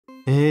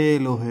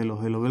Hello,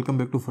 welcome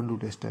back to Fun to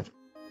Tester.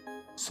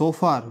 So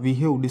far we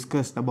have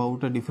discussed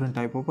about a different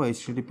type of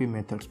HTTP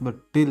methods,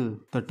 but till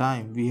the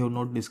time we have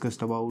not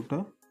discussed about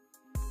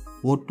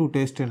what to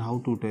test and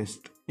how to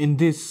test. In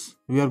this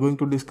we are going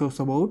to discuss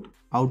about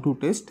how to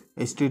test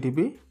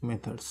HTTP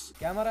methods.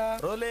 Camera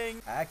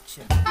rolling,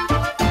 action.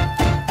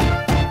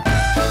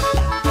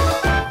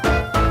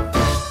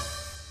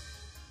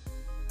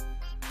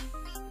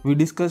 We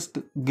discussed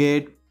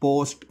get,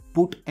 post,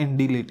 put and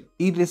delete.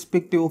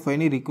 Irrespective of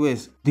any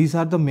request, these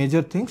are the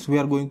major things we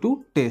are going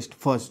to test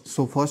first.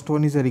 So first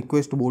one is a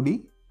request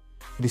body,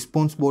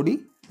 response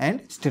body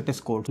and status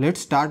code. Let's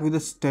start with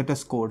the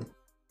status code.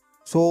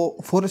 So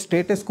for a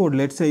status code,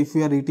 let's say if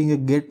we are writing a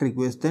get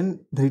request, then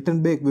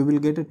return back we will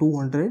get a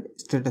 200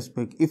 status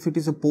back. If it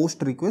is a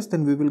post request,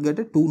 then we will get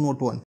a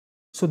 201.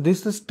 So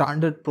this is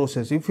standard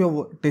process. If you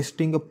are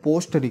testing a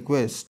post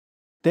request,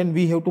 then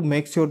we have to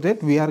make sure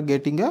that we are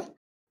getting a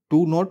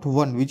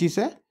 201 which is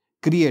a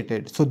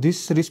created. So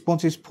this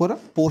response is for a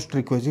post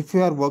request. If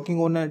you are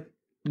working on a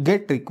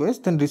get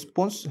request, then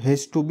response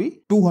has to be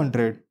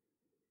 200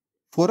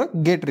 for a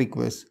get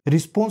request.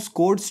 Response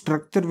code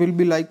structure will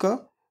be like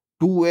a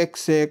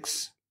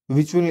 2xx,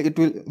 which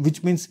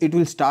means it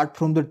will start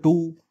from the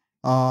 2,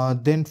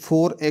 then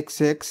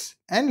 4xx,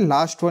 and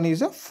last one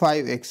is a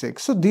 5xx.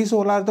 So these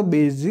all are the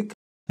basic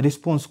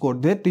response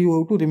code that you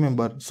have to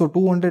remember. So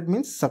 200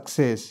 means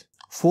success,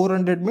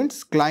 400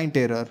 means client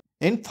error,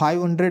 and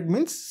 500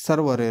 means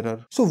server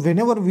error. So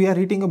whenever we are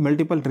hitting a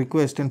multiple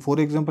request, and for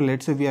example,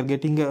 let's say we are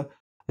getting a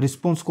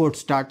response code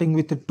starting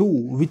with a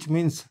 2, which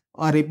means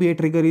our API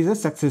trigger is a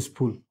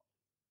successful.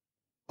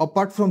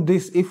 Apart from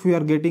this, if we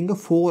are getting a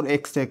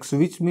 4xx,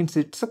 which means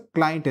it's a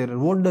client error.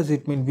 What does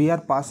it mean? We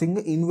are passing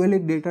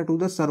invalid data to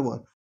the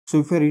server.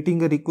 So if we are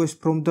hitting a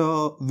request from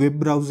the web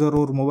browser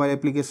or mobile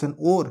application,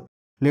 or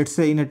let's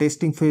say in a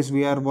testing phase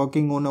we are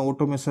working on an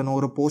automation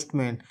or a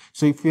Postman.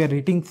 So if we are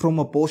hitting from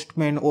a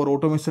Postman or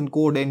automation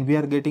code and we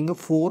are getting a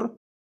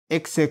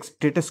 4xx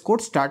status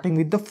code starting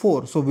with the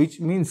 4, so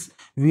which means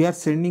we are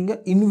sending a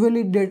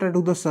invalid data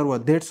to the server.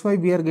 That's why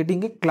we are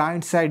getting a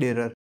client side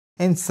error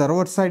and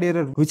server side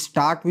error which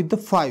start with the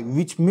 5,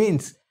 which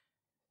means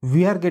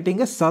we are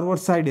getting a server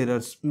side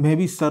errors.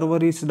 Maybe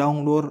server is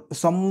down or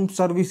some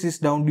service is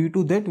down. Due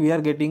to that we are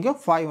getting a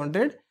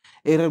 500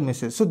 error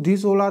message. So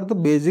these all are the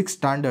basic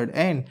standard.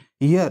 And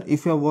here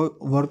if you are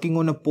working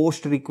on a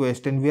post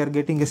request and we are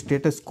getting a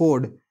status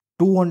code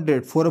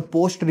 200 for a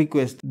post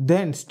request,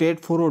 then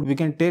straightforward we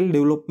can tell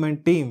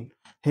development team,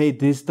 hey,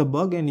 this is the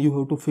bug and you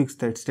have to fix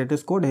that.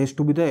 Status code has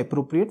to be the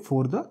appropriate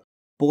for the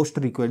post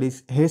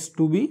request. It has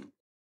to be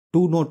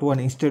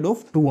 201 instead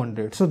of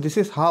 200. So this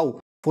is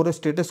how for a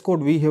status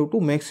code we have to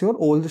make sure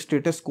all the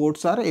status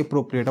codes are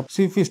appropriate.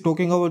 So if is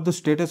talking about the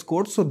status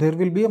code, so there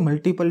will be a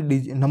multiple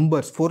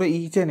numbers for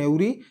each and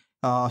every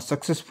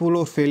successful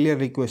or failure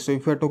request. So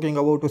if you are talking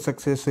about a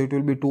success, so it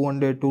will be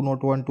 200,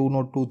 201,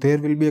 202. There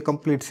will be a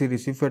complete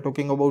series. If you are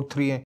talking about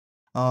 3,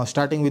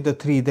 starting with the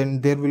 3,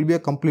 then there will be a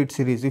complete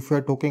series. If you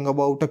are talking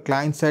about a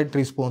client side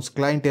response,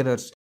 client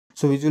errors,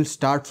 so it will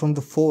start from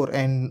the 4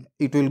 and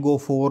it will go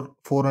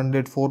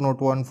 400,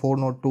 401,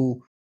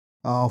 402,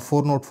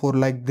 404,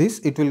 like this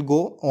it will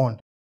go on.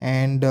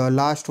 And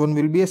last one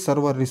will be a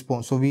server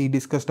response. So we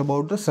discussed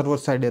about the server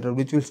side error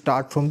which will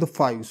start from the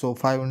 5. So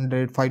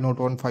 500,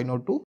 501,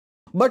 502.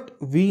 But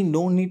we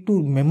don't need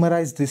to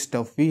memorize this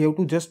stuff. We have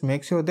to just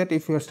make sure that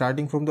if you are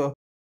starting from the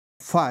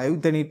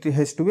 5, then it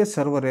has to be a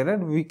server error.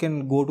 We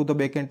can go to the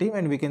backend team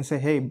and we can say,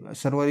 hey,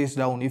 server is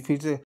down. If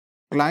it's a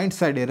client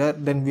side error,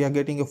 then we are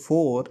getting a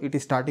 4, it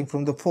is starting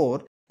from the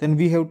 4, then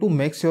we have to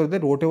make sure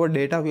that whatever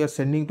data we are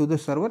sending to the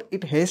server,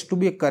 it has to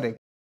be correct.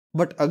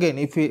 But again,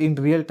 if we in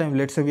real time,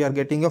 let's say we are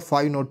getting a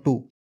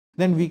 502,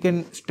 then we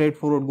can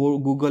straightforward go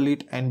Google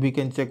it and we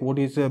can check what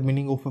is the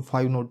meaning of a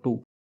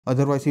 502.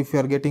 Otherwise, if we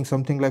are getting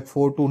something like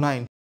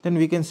 429, then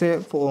we can say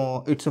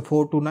it's a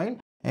 429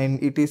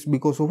 and it is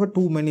because of a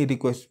too many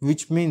requests,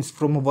 which means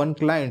from one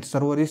client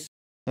server is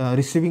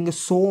receiving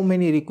so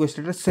many requests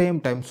at the same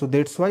time. So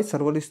that's why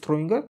server is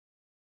throwing a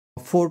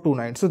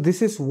 429. So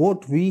this is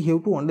what we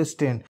have to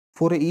understand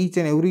for each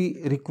and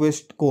every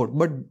request code,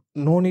 but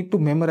no need to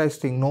memorize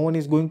thing. No one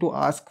is going to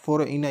ask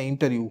for in an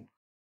interview.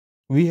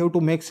 We have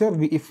to make sure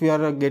if we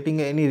are getting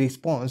any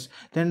response,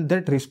 then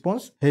that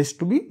response has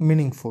to be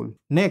meaningful.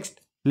 Next,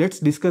 let's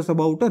discuss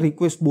about a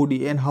request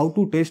body and how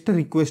to test a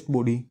request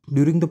body.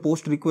 During the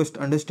post request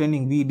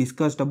understanding, we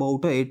discussed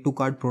about a add to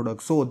cart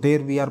product. So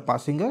there we are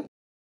passing a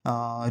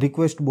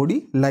request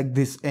body like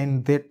this,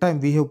 and that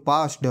time we have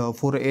passed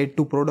for add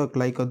to product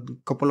like a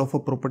couple of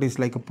properties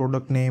like a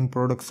product name,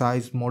 product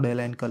size, model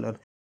and color.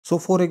 So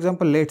for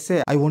example, let's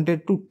say I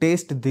wanted to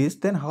test this,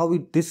 then how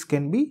this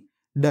can be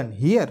done.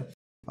 Here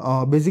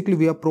basically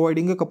we are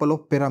providing a couple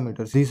of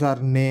parameters. These are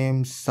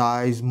name,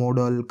 size,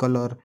 model,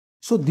 color.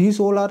 So these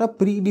all are a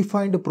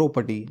predefined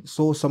property.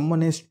 So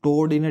someone has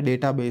stored in a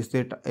database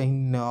that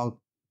in a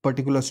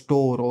particular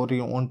store or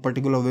on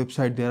particular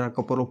website there are a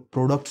couple of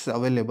products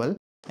available,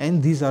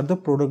 and these are the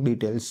product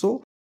details.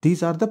 So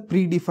these are the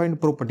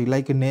predefined property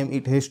like a name,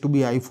 it has to be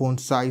iPhone,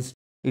 size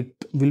It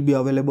will be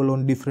available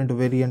on different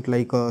variant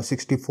like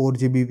 64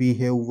 GB we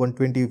have,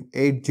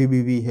 128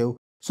 GB we have.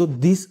 So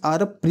these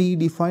are a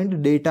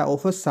predefined data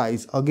of a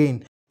size.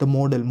 Again, the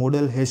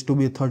model has to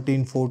be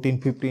 13,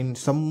 14, 15.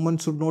 Someone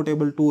should not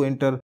able to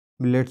enter,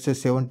 let's say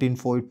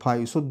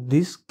 17.5. So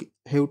this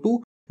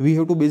we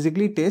have to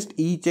basically test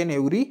each and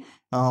every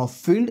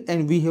field,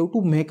 and we have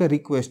to make a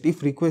request.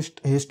 If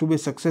request has to be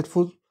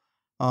successful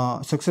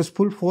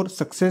for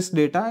success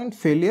data and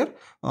failure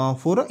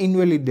for a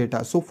invalid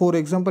data. So for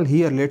example,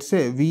 here let's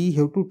say we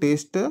have to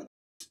test a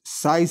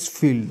size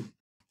field,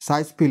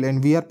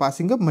 and we are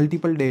passing a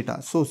multiple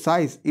data. So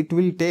size, it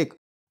will take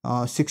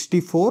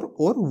 64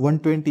 or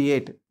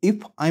 128.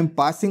 If I'm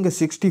passing a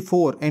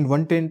 64 and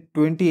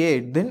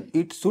 128, then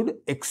it should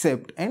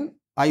accept, and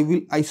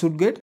I should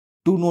get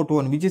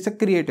 201, which is a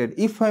created.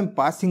 If I'm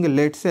passing a,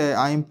 let's say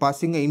I am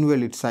passing a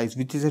invalid size,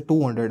 which is a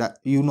 200,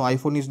 you know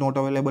iPhone is not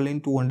available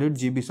in 200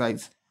 GB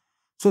size.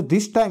 So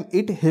this time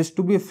it has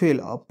to be a fail.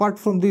 Apart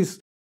from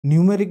this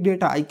numeric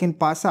data, I can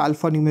pass a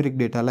alphanumeric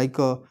data like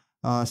a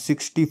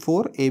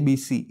 64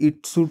 ABC,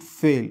 it should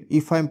fail.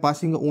 If I'm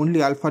passing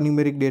only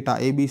alphanumeric data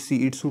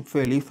ABC, it should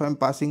fail. If I'm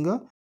passing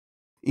a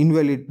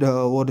invalid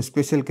or a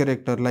special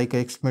character like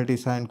exclamation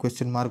sign,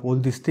 question mark, all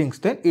these things,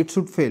 then it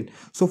should fail.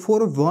 So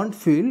for one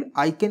field,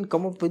 I can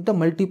come up with the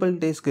multiple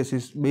test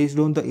cases based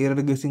on the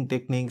error guessing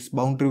techniques,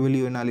 boundary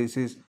value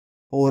analysis,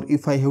 or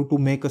if I have to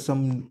make let's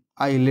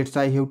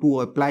say I have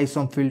to apply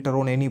some filter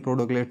on any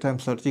product. Let's say I'm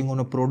searching on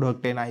a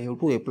product and I have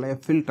to apply a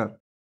filter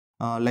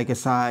like a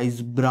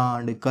size,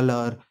 brand,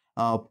 color,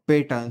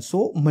 pattern.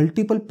 So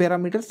multiple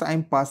parameters I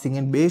am passing,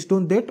 and based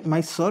on that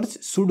my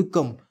search should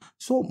come.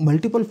 So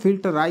multiple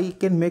filter, I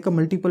can make a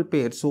multiple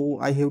pair. So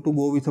I have to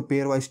go with a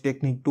pairwise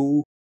technique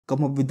to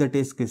come up with the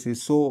test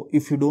cases. So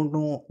if you don't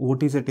know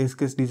what is a test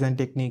case design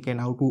technique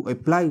and how to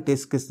apply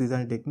test case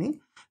design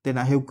technique, then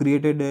I have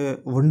created a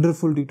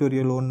wonderful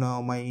tutorial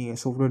on my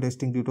software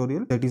testing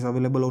tutorial that is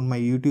available on my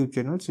YouTube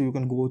channel. So you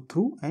can go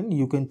through and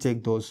you can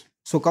check those.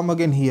 So come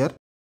again here.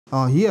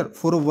 Here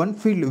for one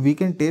field we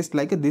can test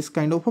like this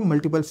kind of a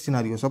multiple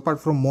scenarios. Apart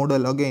from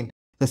model, again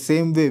the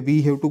same way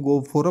we have to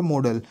go for a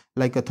model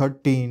like a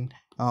 13,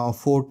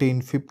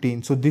 14,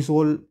 15. So these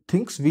all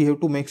things we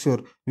have to make sure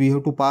we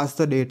have to pass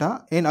the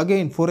data. And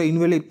again for an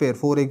invalid pair,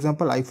 for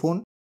example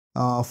iPhone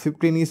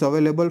 15 is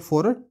available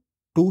for a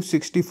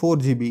 264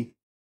 GB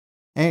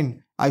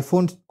and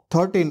iPhone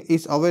 13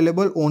 is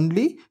available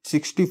only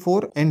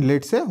 64 and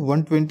let's say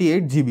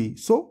 128 GB.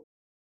 So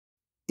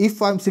if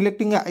I'm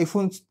selecting an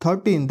iPhone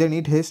 13, then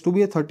it has to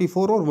be a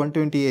 34 or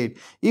 128.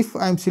 If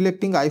I'm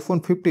selecting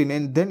iPhone 15,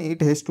 and then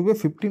it has to be a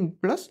 15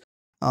 plus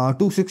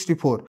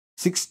 264.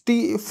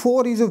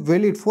 64 is a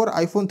valid for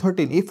iPhone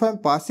 13. If I'm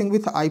passing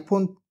with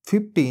iPhone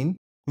 15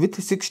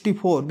 with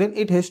 64, then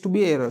it has to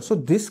be error. So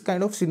this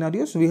kind of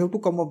scenarios we have to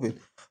come up with.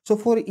 So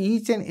for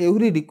each and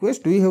every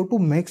request, we have to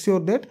make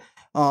sure that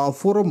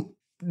for a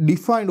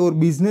defined or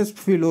business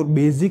field or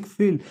basic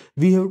field,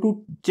 we have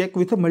to check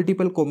with a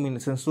multiple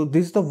combinations. So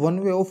this is the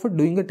one way of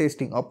doing a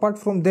testing. Apart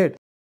from that,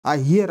 I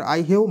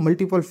have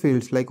multiple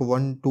fields like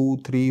 1, 2,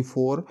 3,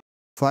 4,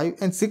 5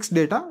 and 6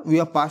 data we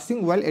are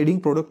passing while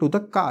adding product to the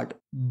cart.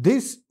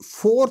 These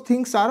 4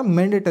 things are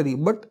mandatory,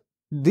 but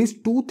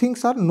these 2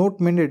 things are not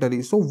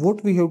mandatory. So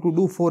what we have to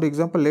do, for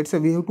example, let's say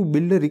we have to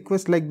build a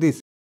request like this.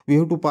 We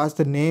have to pass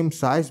the name,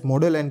 size,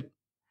 model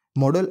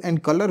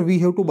and color. We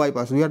have to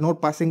bypass. We are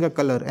not passing a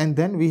color, and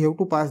then we have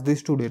to pass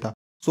these 2 data.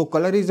 So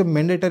color is a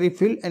mandatory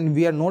field and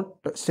we are not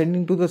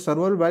sending to the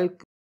server while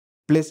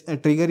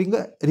triggering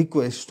a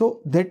request.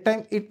 So that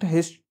time it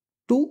has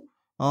to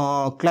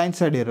client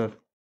side error.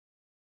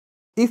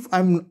 If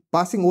I'm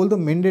passing all the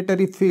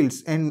mandatory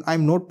fields and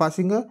I'm not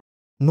passing a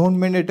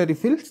non-mandatory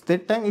fields,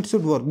 that time it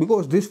should work,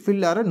 because this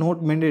field are a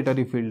not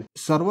mandatory field.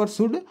 Server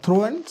should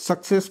throw a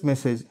success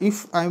message.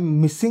 If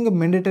I'm missing a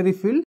mandatory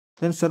field,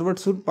 then server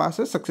should pass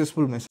a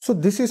successful message. So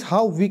this is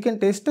how we can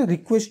test a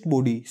request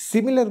body.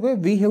 Similar way,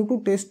 we have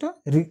to test a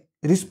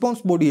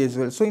response body as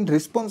well. So in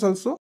response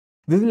also,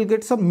 we will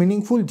get some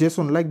meaningful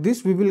JSON. Like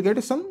this, we will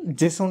get some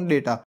JSON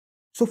data.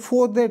 So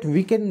for that,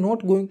 we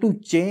cannot going to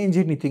change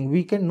anything.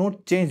 We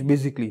cannot change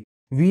basically.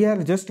 We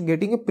are just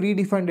getting a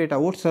predefined data,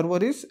 what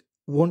server is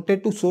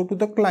wanted to show to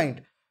the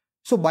client.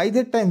 So by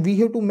that time, we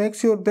have to make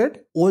sure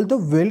that all the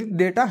valid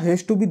data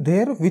has to be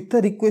there with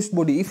the request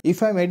body.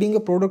 If I'm adding a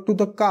product to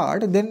the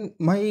cart, then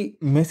my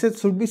message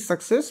should be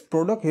success,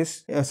 product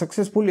is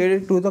successfully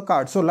added to the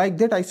cart. So like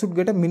that, I should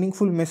get a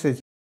meaningful message.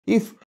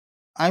 If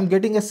I'm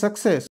getting a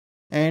success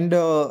and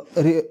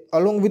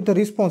along with the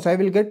response, I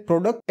will get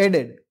product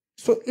added.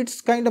 So it's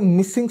kind of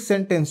missing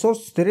sentence. So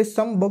there is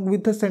some bug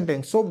with the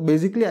sentence. So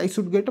basically, I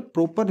should get a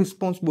proper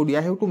response body.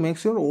 I have to make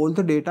sure all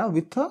the data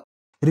with the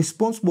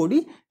response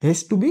body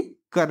has to be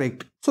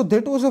correct. So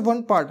that was a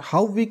one part,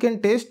 how we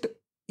can test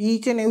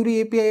each and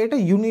every API at a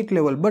unit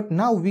level. But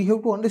now we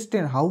have to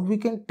understand how we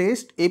can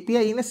test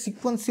API in a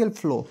sequential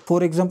flow.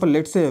 For example,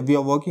 let's say we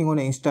are working on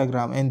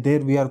Instagram and there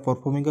we are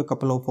performing a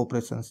couple of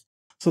operations.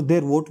 So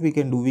there what we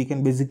can do, we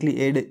can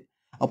basically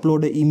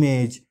upload an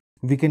image,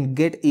 We can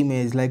get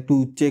image, like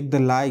to check the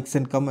likes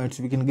and comments,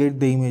 we can get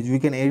the image, we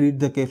can edit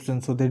the caption,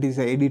 so that is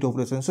a edit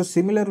operation. So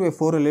similar way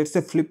for let's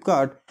say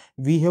Flipkart,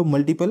 we have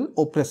multiple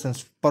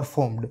operations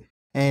performed,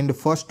 and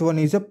first one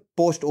is a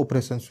post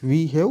operations.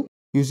 We have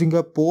using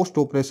a post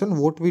operation,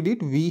 what we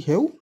did, we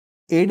have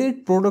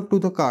added product to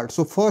the cart.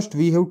 So first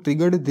we have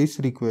triggered this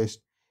request,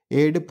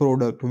 add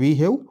product, we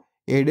have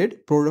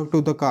added product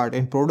to the cart,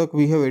 and product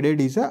we have added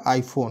is a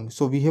iPhone.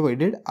 So we have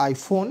added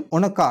iPhone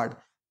on a cart.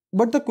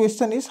 But the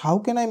question is, how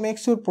can I make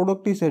sure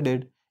product is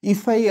added?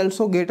 If I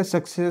also get a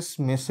success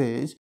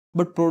message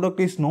but product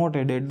is not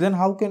added, then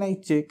how can I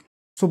check?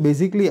 So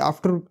basically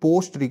after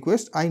post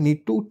request, I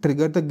need to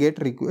trigger the get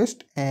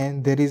request,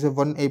 and there is a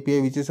one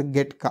API which is a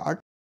get cart.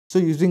 So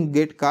using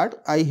get cart,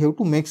 I have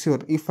to make sure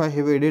if I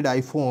have added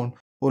iPhone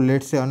or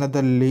let's say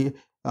another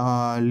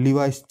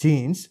Levi's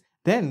jeans,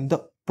 then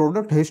the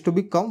product has to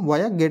be come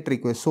via get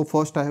request. So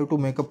first I have to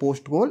make a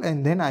post call,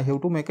 and then I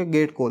have to make a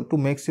get call to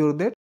make sure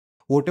that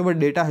whatever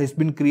data has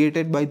been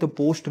created by the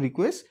post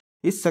request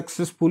is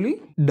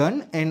successfully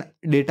done and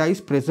data is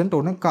present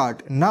on a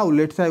cart. Now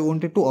let's say I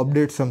wanted to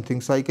update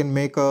something, so I can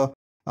make a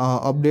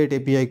update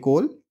API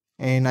call,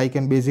 and I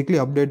can basically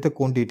update the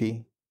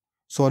quantity.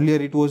 So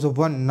earlier it was a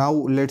 1, now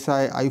let's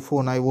say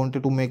iPhone, I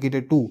wanted to make it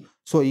a 2.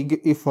 So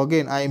if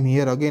again I am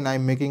here, again I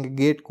am making a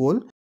get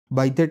call,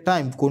 by that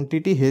time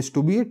quantity has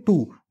to be a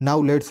 2. Now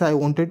let's say I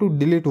wanted to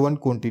delete one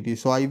quantity,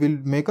 so I will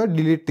make a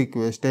delete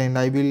request, and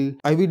I will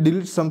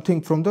delete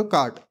something from the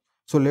cart.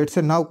 So let's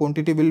say now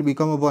quantity will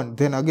become a 1.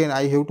 Then again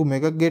I have to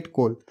make a get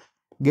call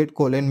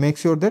and make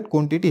sure that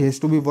quantity has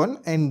to be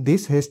 1, and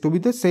this has to be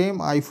the same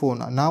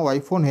iPhone. Now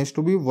iPhone has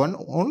to be 1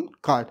 on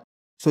cart.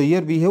 So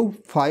here we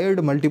have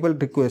fired multiple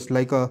requests,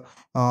 like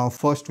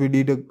first we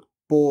did a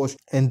post,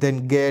 and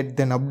then get,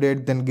 then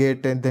update, then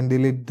get, and then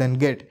delete, then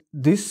get.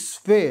 This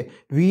way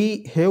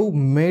we have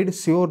made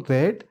sure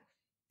that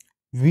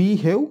we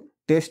have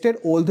tested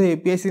all the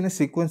APIs in a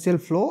sequential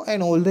flow,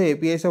 and all the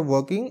APIs are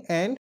working,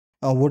 and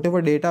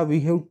whatever data we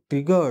have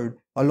triggered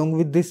along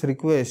with this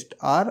request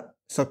are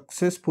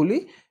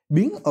successfully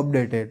being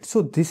updated.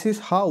 So this is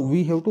how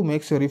we have to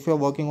make sure if you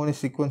are working on a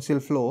sequential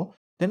flow,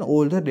 then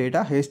all the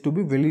data has to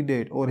be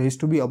validated or has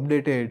to be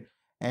updated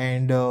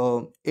and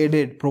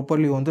added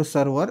properly on the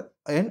server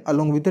and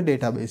along with the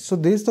database. So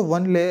this is the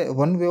one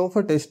way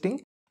of testing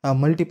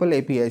multiple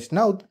APIs.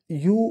 Now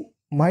you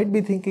might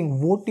be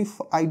thinking, what if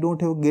I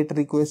don't have get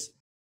request?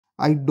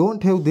 I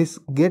don't have this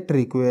get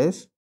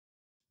request.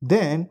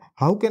 Then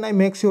how can I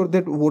make sure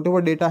that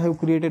whatever data I have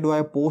created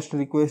via post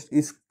request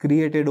is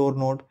created or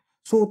not?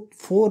 So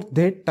for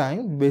that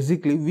time,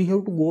 basically we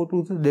have to go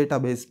to the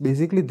database.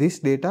 Basically this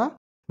data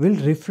will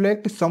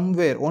reflect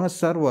somewhere on a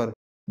server,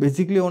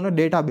 basically on a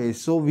database.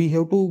 So we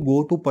have to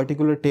go to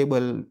particular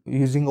table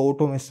using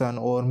automation,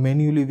 or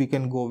manually we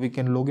can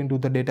log into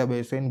the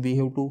database, and we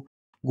have to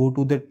go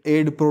to the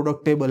add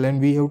product table,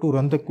 and we have to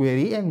run the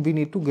query, and we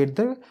need to get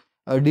the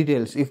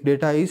details if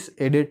data is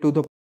added to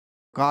the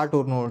cart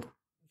or not.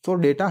 So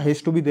data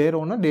has to be there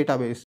on a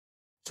database.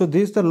 So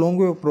this is the long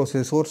way of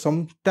process. Or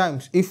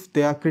sometimes if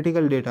they are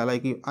critical data,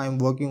 like if I am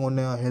working on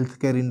a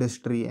healthcare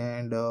industry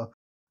and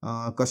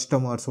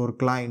customers or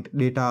client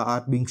data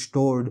are being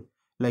stored,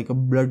 like a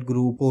blood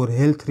group or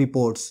health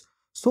reports,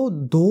 so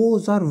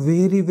those are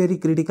very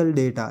critical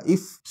data.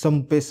 If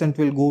some patient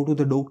will go to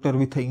the doctor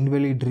with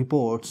invalid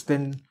reports,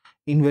 then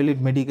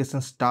invalid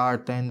medication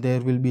start, and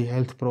there will be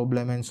health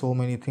problem, and so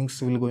many things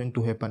will going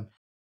to happen.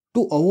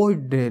 To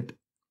avoid that,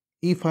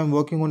 if I'm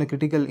working on a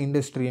critical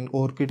industry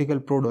or critical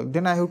product,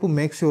 then I have to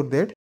make sure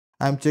that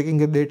I'm checking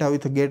the data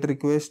with a get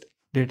request,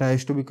 data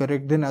has to be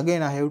correct. Then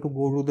again I have to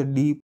go to the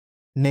deep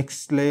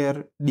next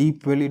layer,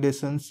 deep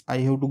validations. I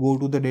have to go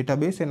to the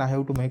database, and I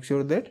have to make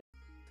sure that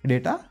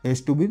data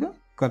has to be the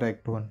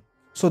correct one.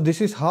 So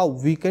this is how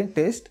we can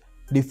test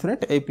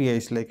different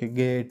APIs like a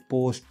get,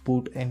 post,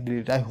 put, and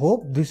delete. I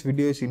hope this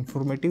video is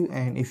informative,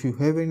 and if you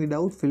have any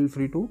doubt, feel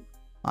free to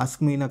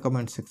ask me in a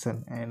comment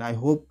section. And I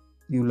hope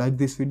you like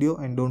this video,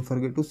 and don't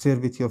forget to share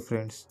with your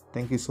friends.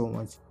 Thank you so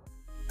much.